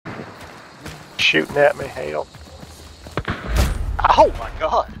Shooting at me, hail. Oh my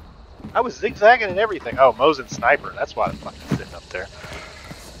god! I was zigzagging and everything. Oh, Mosin sniper. That's why I'm fucking sitting up there.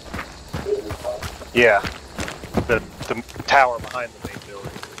 Yeah. The tower behind the main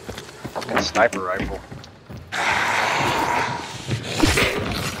building. And a sniper rifle.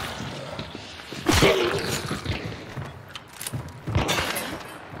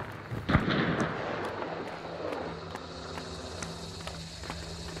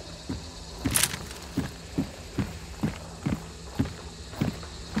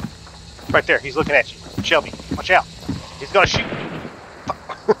 Right there, he's looking at you. Shelby, watch out. He's gonna shoot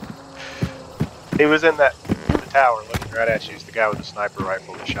you. He was in the tower looking right at you. He's the guy with the sniper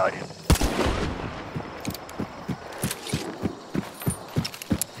rifle that shot you.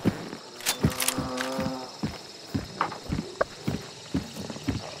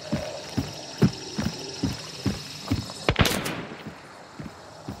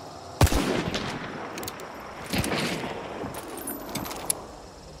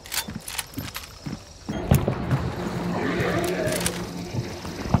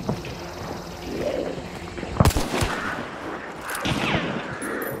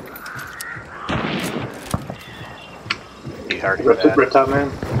 Rip top man?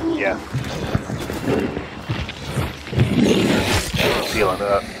 Yeah. Healing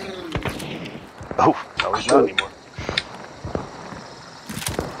up. Oh, no, he's not anymore.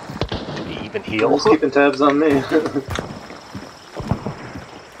 Did he even heal? He's keeping tabs on me.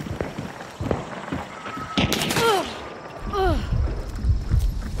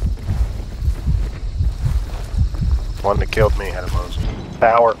 One that killed me had a Mosin.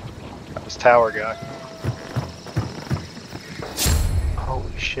 Tower. That was tower guy.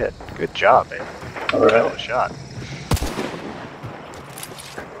 Holy shit. Good job, man. Alright. Hell of a shot.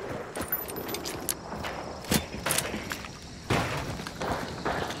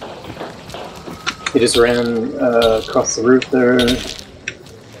 He just ran across the roof there.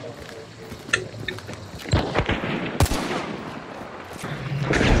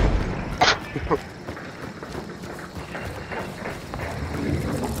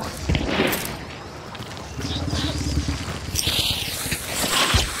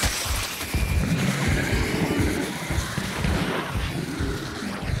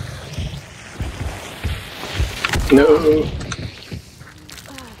 No.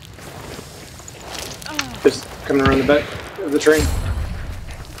 Just coming around the back of the train.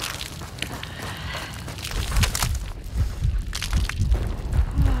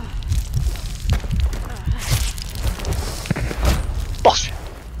 Bullshit.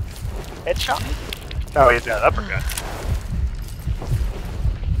 Headshot? Oh, he's got an uppercut.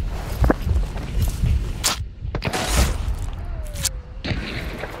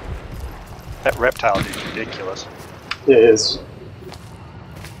 That reptile dude's ridiculous. It is.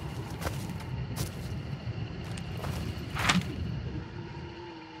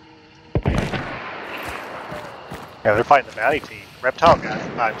 Yeah, they're fighting the bounty team. Reptile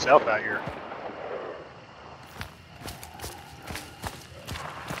guy's by himself out here.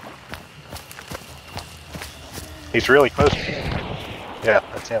 He's really close to me. Yeah,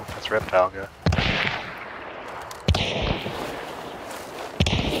 that's him. That's Reptile guy.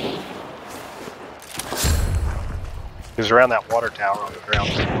 He's around that water tower on the ground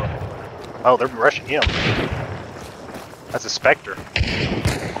floor. Oh, they're rushing him. That's a Spectre.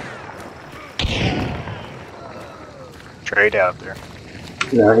 Trade out there.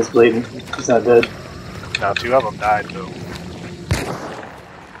 No, he's bleeding. He's not dead. Now, two of them died, though.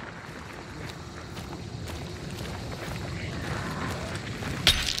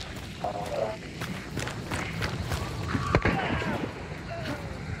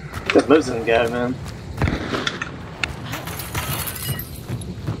 That Muslim guy, man.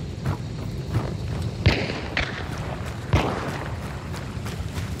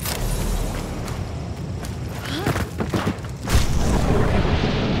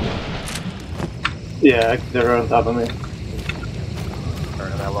 Yeah, they're on top of me.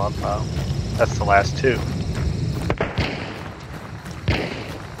 Burning that log pile. That's the last two.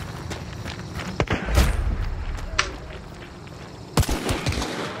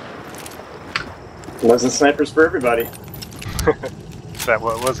 Wasn't snipers for everybody. Is that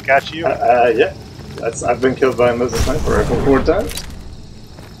what was got you? Yeah. I've been killed by a Muslim sniper rifle 4 times.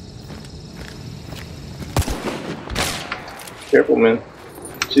 Careful, man.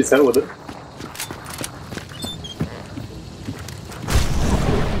 She's hell with it.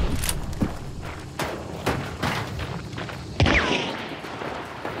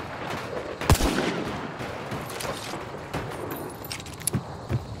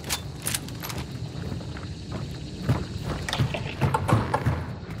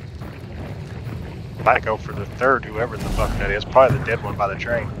 Might go for the third, whoever the fuck that is. Probably the dead one by the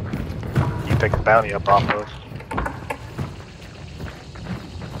train. You pick the bounty up off of.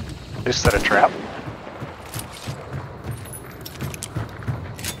 Just set a trap.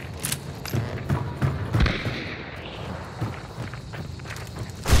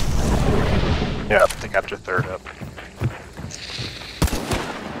 Yeah, they got your third up.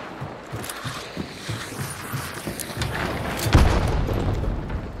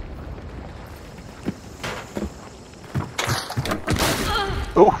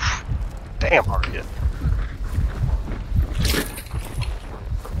 Oof! Damn hard hit.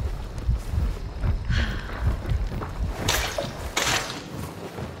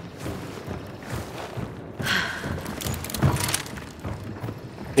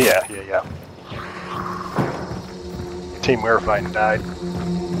 Yeah. Team we were fighting died.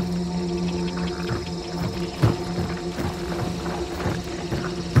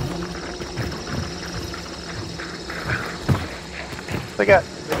 They got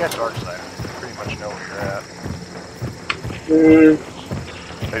dark side. They pretty much know where you're at.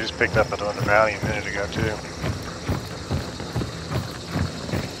 They just picked up another bounty a minute ago too.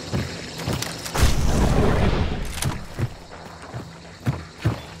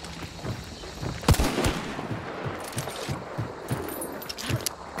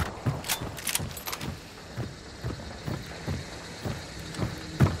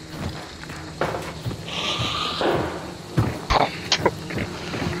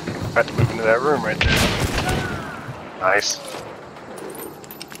 Had to move into that room right there. Nice.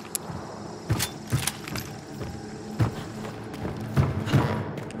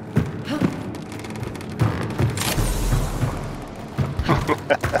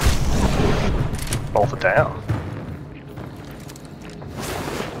 Bolt it down.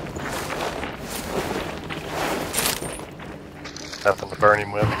 Nothing to burn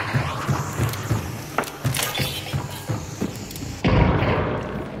him with.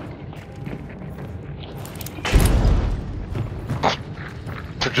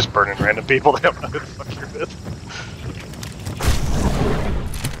 They're just burning random people. They don't know who the fuck you're with.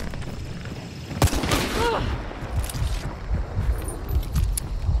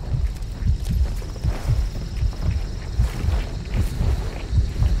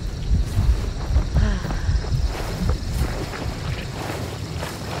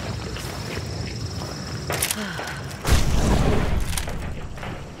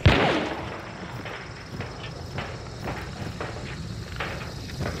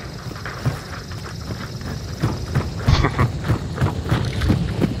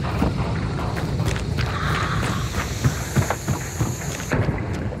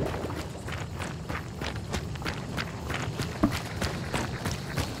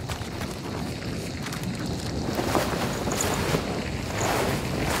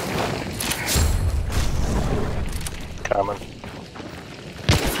 Coming.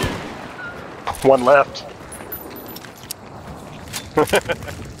 One left.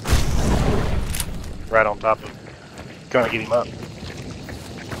 Right on top of him. Gonna get him up.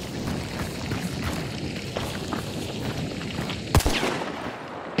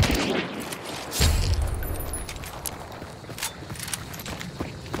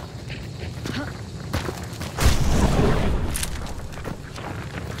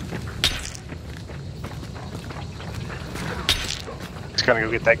 He's gonna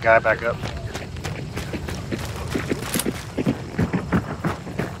go get that guy back up.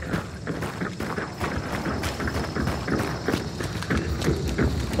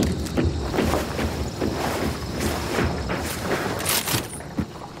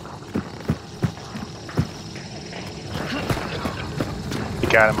 He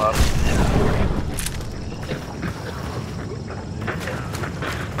got him up.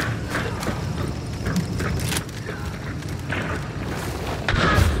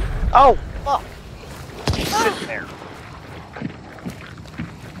 Oh, fuck! He's sitting there.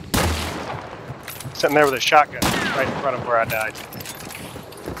 Sitting there with a shotgun right in front of where I died.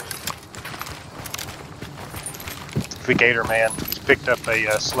 The Gator man. He's picked up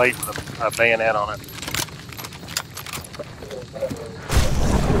a slate with a bayonet on it.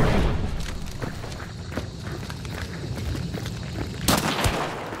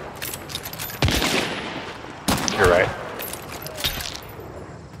 You're right.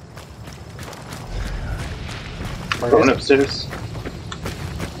 Going upstairs.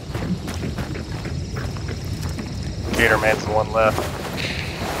 Gator man's the one left.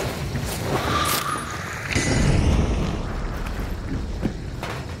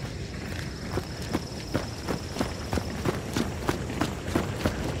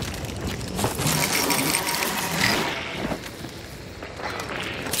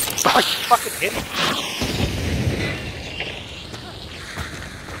 Oh, you fucking hit me.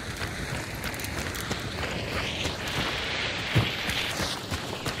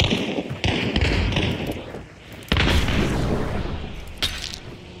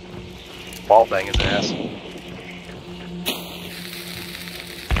 Ball bang his ass.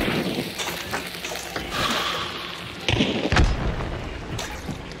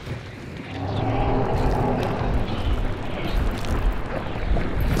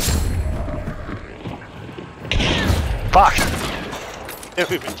 Fuck!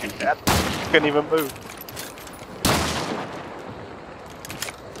 Didn't even do that. Couldn't even move.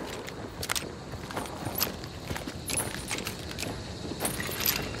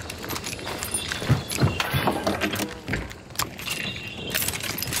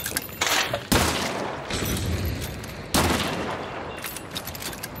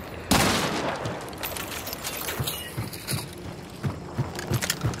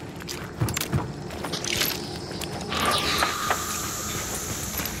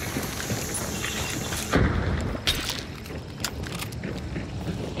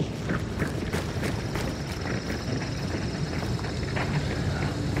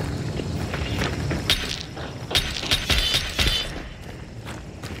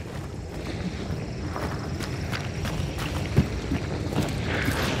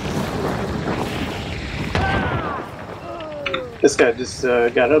 This guy just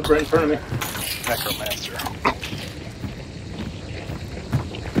got up right in front of me. Necromancer.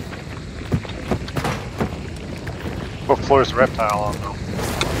 What floor is the reptile on though?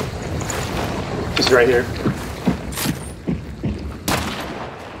 Just right here.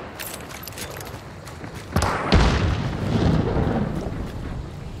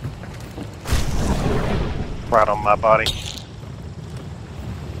 Right on my body.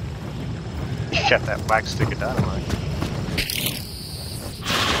 You got that black stick of dynamite.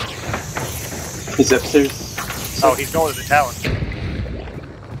 He's upstairs. Oh, he's going to the tower.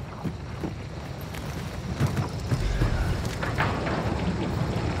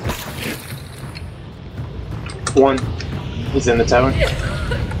 One. He's in the tower.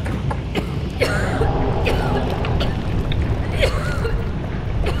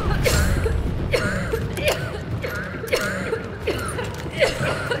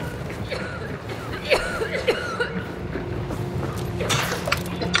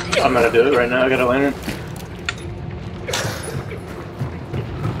 I'm gonna do it right now. I got a lantern.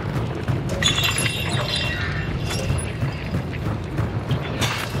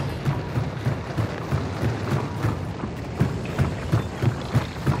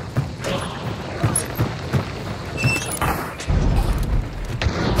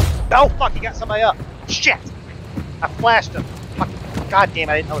 Oh fuck, he got somebody up. Shit! I flashed him. Fuck. God damn,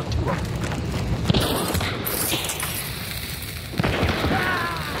 I didn't know there were two of them.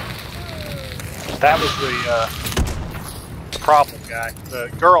 That was the problem guy. The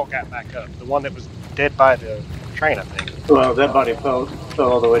girl got back up. The one that was dead by the train, I think. Well, that body fell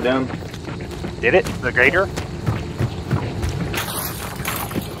all the way down. Did it? The grader?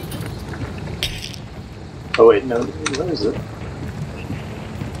 Oh wait, no. Where is it?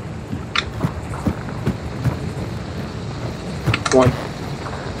 One.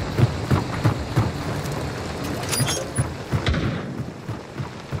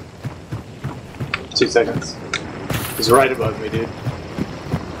 Two seconds. He's right above me, dude.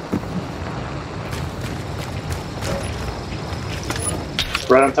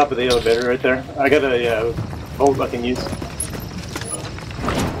 Right on top of the elevator, right there. I got a bolt I can use.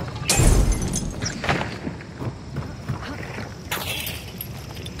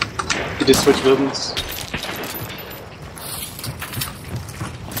 You just switch buildings.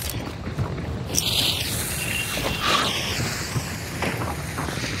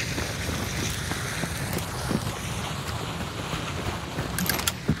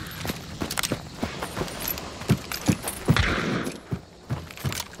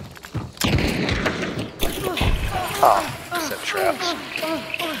 Oh, set traps.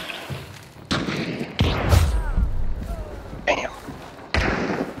 Damn.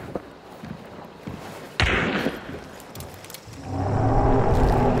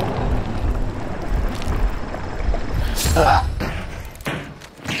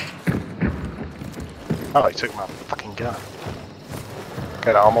 Oh, he took my fucking gun.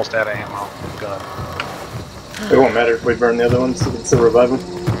 Got almost out of ammo. Gun. It won't matter if we burn the other ones, we can still revive them.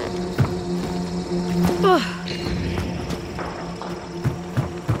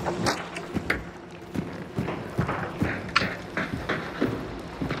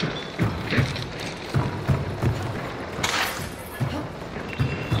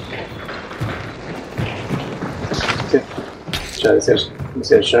 Okay. Good shot. He's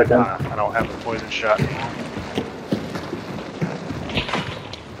got a shotgun. I don't have a poison shot anymore.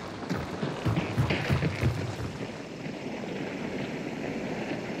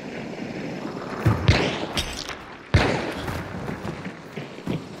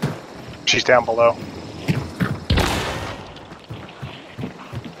 She's down below.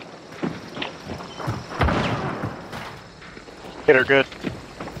 Hit her good.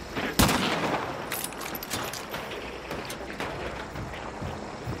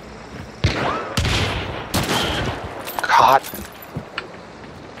 God.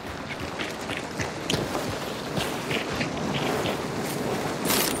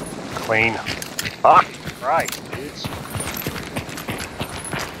 Clean. Fuck. Right, dudes.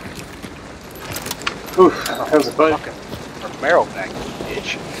 Oof, that was a fight. Fucking barrel back,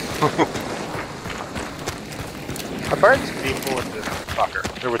 bitch. I burned some people with this fucker.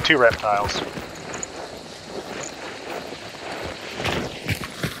 There were 2 reptiles.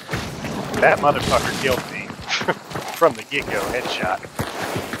 That motherfucker killed me from the get-go headshot.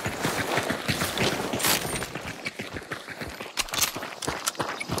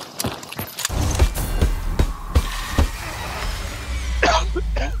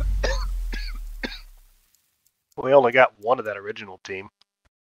 We only got one of that original team.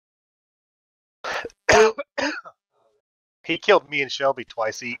 He killed me and Shelby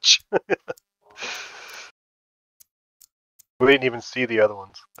twice each. We didn't even see the other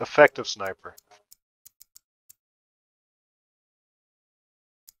ones. Effective sniper.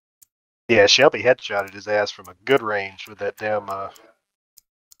 Yeah, Shelby headshotted his ass from a good range with that damn I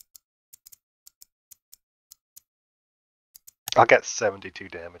got 72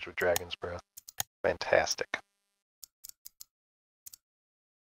 damage with Dragon's Breath. Fantastic.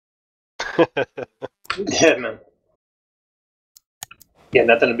 Yeah, man. Yeah,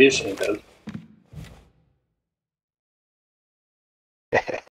 nothing to be ashamed of.